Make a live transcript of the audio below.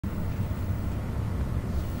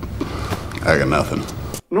I got nothing.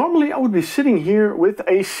 Normally I would be sitting here with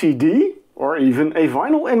a CD or even a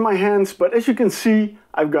vinyl in my hands, but as you can see,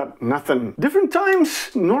 I've got nothing. Different times,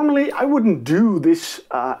 normally I wouldn't do this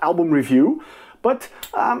album review, but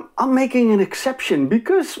I'm making an exception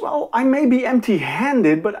because, well, I may be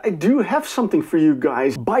empty-handed, but I do have something for you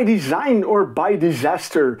guys. By Design or By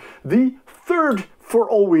Disaster, the third For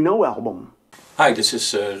All We Know album. Hi, this is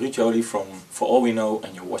Ruud Jolie from For All We Know,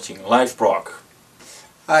 and you're watching LiveProg.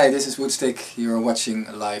 Hi, this is Woodstick. You're watching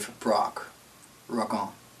LiveProg. Rock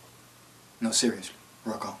on. No, seriously,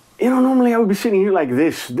 rock on. You know, normally I would be sitting here like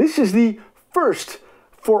this. This is the first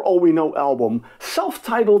For All We Know album,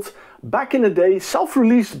 self-titled, back in the day,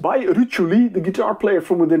 self-released by Ruud Jolie, the guitar player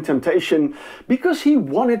from Within Temptation, because he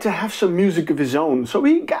wanted to have some music of his own. So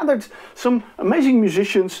he gathered some amazing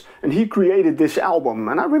musicians and he created this album.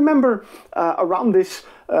 And I remember around this,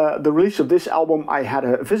 the release of this album, I had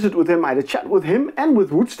a visit with him, I had a chat with him and with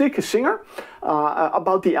Woodstick, his singer,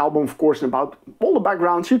 about the album, of course, and about all the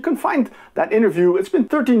backgrounds. You can find that interview. It's been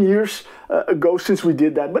 13 years ago since we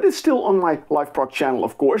did that, but it's still on my LiveProg channel,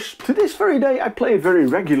 of course. To this very day, I play it very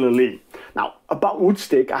regularly. Now, about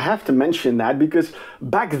Woodstick, I have to mention that because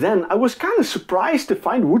back then I was kind of surprised to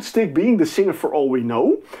find Woodstick being the singer For All We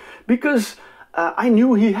Know, because I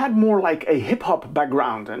knew he had more like a hip-hop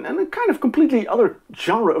background and a kind of completely other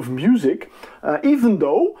genre of music, even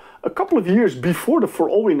though a couple of years before the For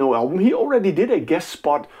All We Know album, he already did a guest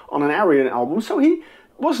spot on an Arian album, so he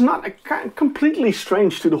was not completely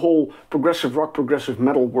strange to the whole progressive rock, progressive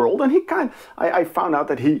metal world, and I found out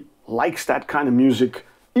that he likes that kind of music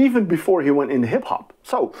even before he went into hip-hop.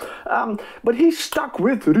 So, but he stuck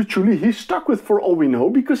with Ruud Jolie, he stuck with For All We Know,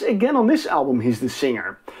 because again on this album he's the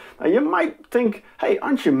singer. Now you might think, hey,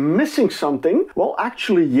 aren't you missing something? Well,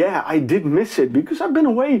 actually, yeah, I did miss it, because I've been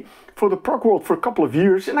away for the prog world for a couple of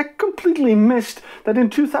years, and I completely missed that in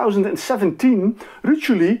 2017, Ruud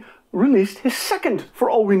Jolie released his second For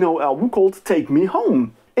All We Know album called Take Me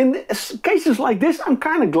Home. In cases like this, I'm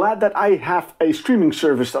kind of glad that I have a streaming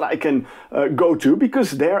service that I can go to,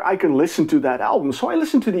 because there I can listen to that album. So I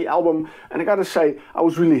listened to the album and I gotta say, I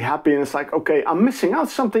was really happy, and it's like, okay, I'm missing out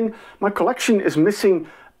something. My collection is missing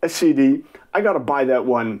a CD. I gotta buy that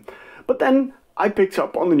one. But then I picked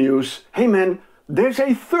up on the news, hey man, there's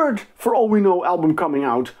a third For All We Know album coming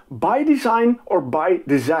out, By Design or By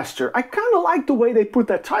Disaster. I kind of like the way they put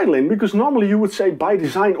that title in, because normally you would say By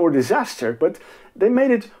Design or Disaster, but they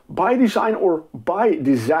made it By Design or By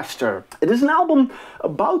Disaster. It is an album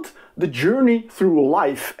about the journey through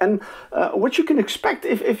life, and what you can expect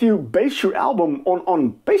if you base your album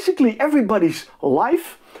on basically everybody's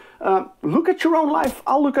life. Look at your own life,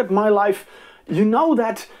 I'll look at my life. You know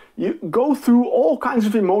that you go through all kinds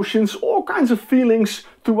of emotions, all kinds of feelings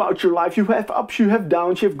throughout your life. You have ups, you have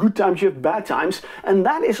downs, you have good times, you have bad times, and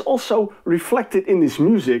that is also reflected in this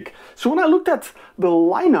music. So when I looked at the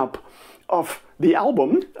lineup of the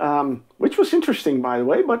album, which was interesting by the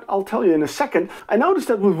way, but I'll tell you in a second, I noticed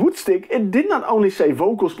that with Woodstick it did not only say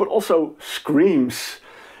vocals but also screams.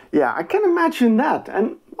 Yeah, I can imagine that,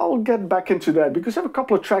 and I'll get back into that because I have a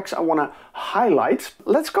couple of tracks I want to highlight.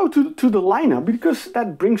 Let's go to the lineup, because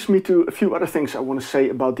that brings me to a few other things I want to say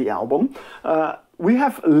about the album. We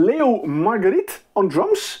have Leo Marguerite on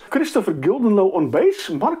drums, Christopher Gildenlow on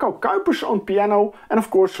bass, Marco Kuipers on piano, and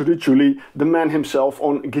of course Ruud Jolie, the man himself,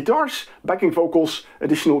 on guitars, backing vocals,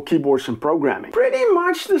 additional keyboards and programming. Pretty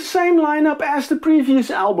much the same lineup as the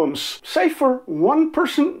previous albums, save for one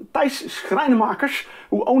person, Thijs Schrijnemakers,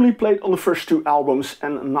 who only played on the first two albums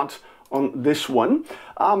and not on this one.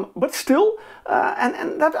 But still,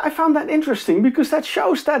 and that I found that interesting, because that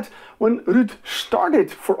shows that when Ruud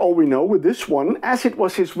started For All We Know with this one, as it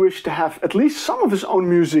was his wish to have at least some of his own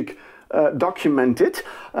music documented,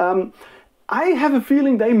 I have a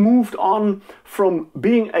feeling they moved on from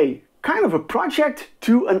being a kind of a project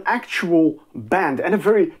to an actual band, and a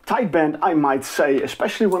very tight band I might say,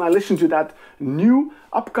 especially when I listen to that new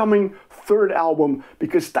upcoming third album,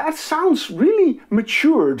 because that sounds really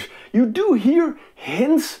matured. You do hear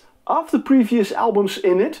hints of the previous albums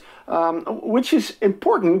in it, which is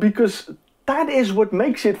important because that is what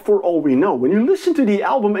makes it For All We Know. When you listen to the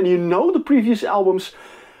album and you know the previous albums,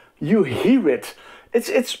 you hear it.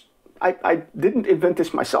 I didn't invent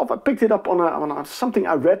this myself. I picked it up on something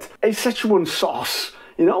I read, a Szechuan sauce.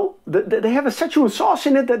 You know, they have a Szechuan sauce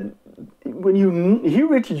in it that when you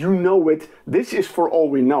hear it, you know it. This is For All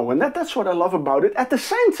We Know, and that's what I love about it. At the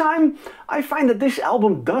same time, I find that this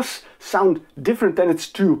album does sound different than its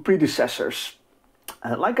two predecessors.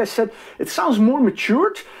 Like I said, it sounds more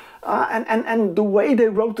matured. and the way they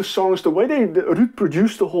wrote the songs, the way Ruud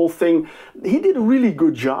produced the whole thing, he did a really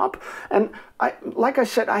good job. And like I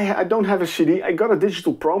said, I don't have a CD. I got a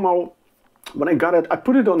digital promo. When I got it, I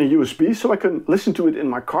put it on a USB so I can listen to it in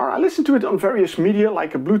my car. I listen to it on various media,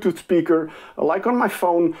 like a Bluetooth speaker, like on my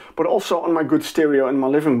phone, but also on my good stereo in my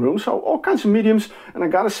living room. So all kinds of mediums. And I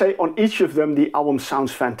gotta say, on each of them, the album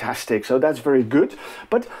sounds fantastic. So that's very good.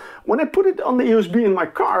 But when I put it on the USB in my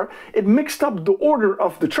car, it mixed up the order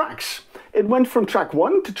of the tracks. It went from track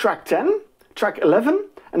 1 to track 10, track 11,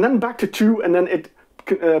 and then back to 2, and then it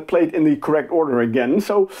played in the correct order again.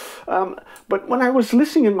 So, but when I was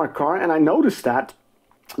listening in my car and I noticed that,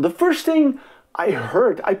 the first thing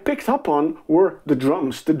I picked up on were the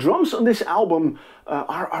drums. The drums on this album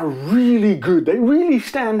are really good. They really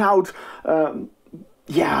stand out,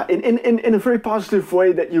 yeah, in a very positive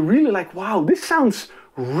way that you really like, wow, this sounds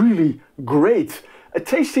really great.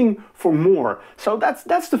 Tasting for more. So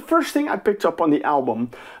that's the first thing I picked up on the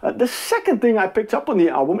album. The second thing I picked up on the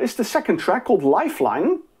album is the second track called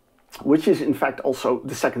Lifeline, which is in fact also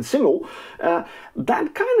the second single.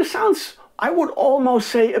 That kind of sounds, I would almost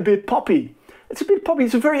say, a bit poppy. It's a bit poppy.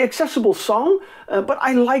 It's a very accessible song, but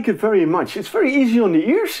I like it very much. It's very easy on the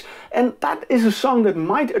ears, and that is a song that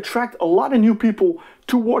might attract a lot of new people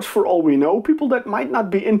towards For All We Know. People that might not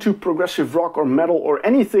be into progressive rock or metal or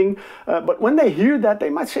anything, but when they hear that, they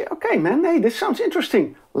might say, okay man, hey, this sounds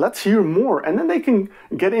interesting. Let's hear more. And then they can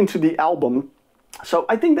get into the album. So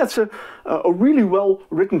I think that's a really well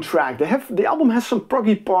written track. The album has some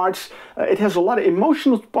proggy parts, it has a lot of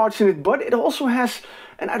emotional parts in it, but it also has,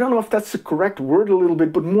 and I don't know if that's the correct word a little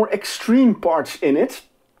bit, but more extreme parts in it.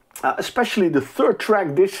 Especially the third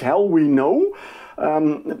track, This Hell We Know.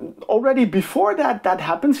 Already before that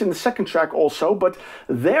happens in the second track also, but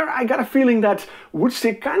there I got a feeling that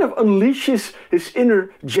Woodstick kind of unleashes his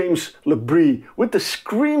inner James LeBrie. With the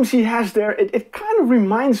screams he has there, it kind of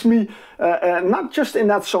reminds me, not just in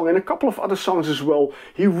that song, in a couple of other songs as well,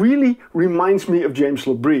 he really reminds me of James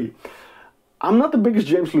LeBrie. I'm not the biggest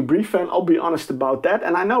James LeBrie fan, I'll be honest about that,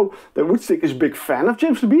 and I know that Woodstick is a big fan of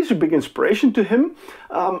James LeBrie, it's a big inspiration to him,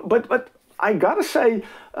 but I gotta say,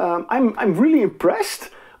 I'm really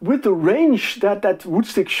impressed with the range that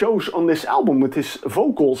Woodstick shows on this album with his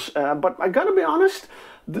vocals. But I gotta be honest,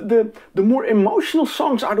 the more emotional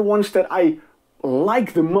songs are the ones that I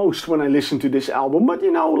like the most when I listen to this album. But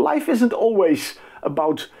you know, life isn't always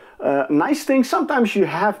about nice things. Sometimes you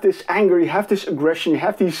have this anger, you have this aggression, you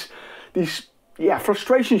have these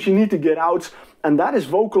frustrations you need to get out. And that is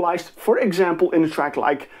vocalized, for example, in a track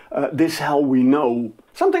like This Hell We Know.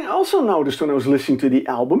 Something I also noticed when I was listening to the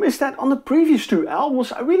album is that on the previous two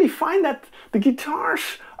albums, I really find that the guitars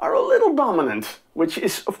are a little dominant, which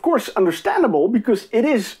is of course understandable because it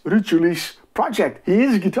is Ruud Jolie's project. He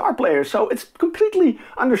is a guitar player, so it's completely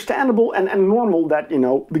understandable and normal that, you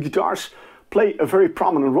know, the guitars play a very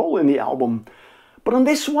prominent role in the album. But on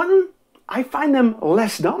this one, I find them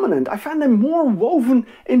less dominant. I find them more woven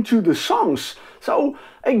into the songs. So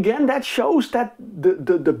again, that shows that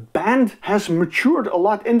the band has matured a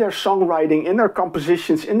lot in their songwriting, in their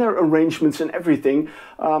compositions, in their arrangements and everything.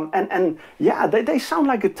 And yeah, they sound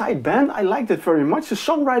like a tight band. I like that very much. The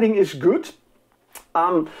songwriting is good.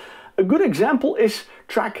 A good example is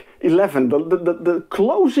track 11, the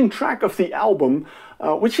closing track of the album,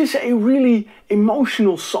 which is a really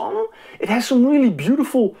emotional song. It has some really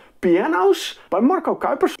beautiful pianos by Marco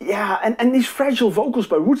Kuipers. Yeah, and these fragile vocals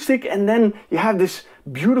by Woodstick, and then you have this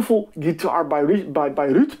beautiful guitar by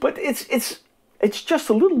Ruud, but it's just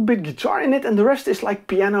a little bit guitar in it, and the rest is like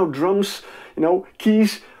piano, drums, you know,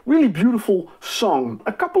 keys. Really beautiful song.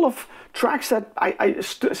 A couple of tracks that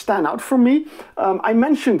stand out for me. I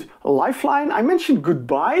mentioned Lifeline, I mentioned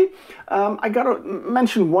Goodbye. I gotta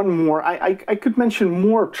mention one more. I could mention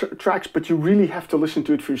more tracks, but you really have to listen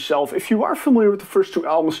to it for yourself. If you are familiar with the first two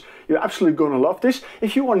albums, you're absolutely gonna love this.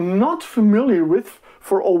 If you are not familiar with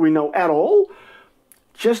For All We Know at all,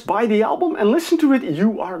 just buy the album and listen to it.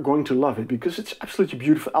 You are going to love it because it's absolutely a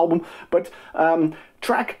beautiful album. But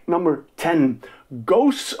track number 10,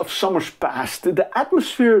 Ghosts of Summers Past. The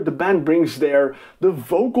atmosphere the band brings there, the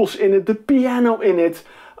vocals in it, the piano in it.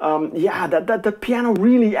 Yeah, the piano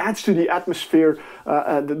really adds to the atmosphere.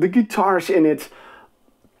 The guitars in it.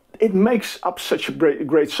 It makes up such a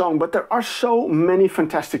great song, but there are so many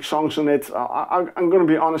fantastic songs on it. I'm going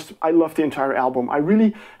to be honest, I love the entire album. I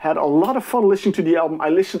really had a lot of fun listening to the album. I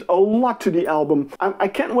listened a lot to the album. I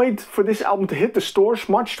can't wait for this album to hit the stores.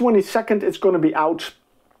 March 22nd, it's going to be out.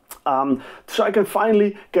 So I can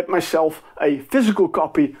finally get myself a physical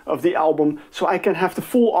copy of the album, so I can have the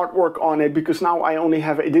full artwork on it, because now I only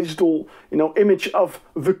have a digital, image of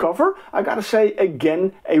the cover. I gotta say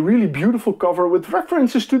again, a really beautiful cover with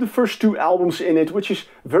references to the first 2 albums in it, which is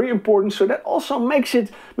very important. So that also makes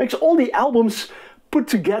all the albums put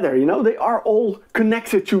together, they are all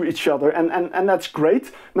connected to each other, and that's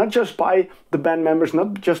great. Not just by the band members,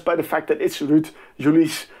 not just by the fact that it's Ruud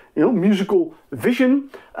Jolie's musical vision,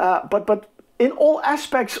 but in all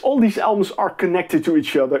aspects, all these albums are connected to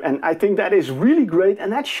each other, and I think that is really great,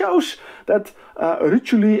 and that shows that Ruud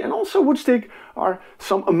Jolie and also Woodstick are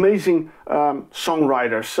some amazing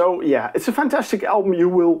songwriters. So yeah, it's a fantastic album, you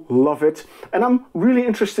will love it, and I'm really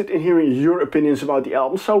interested in hearing your opinions about the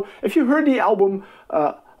album. So if you heard the album,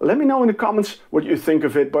 let me know in the comments what you think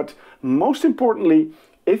of it, but most importantly,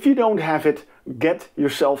 if you don't have it, get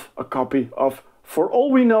yourself a copy of For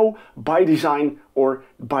All We Know by Design or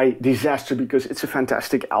by Disaster, because it's a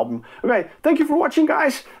fantastic album. Okay, thank you for watching,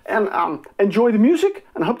 guys, and enjoy the music,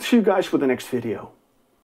 and I hope to see you guys for the next video.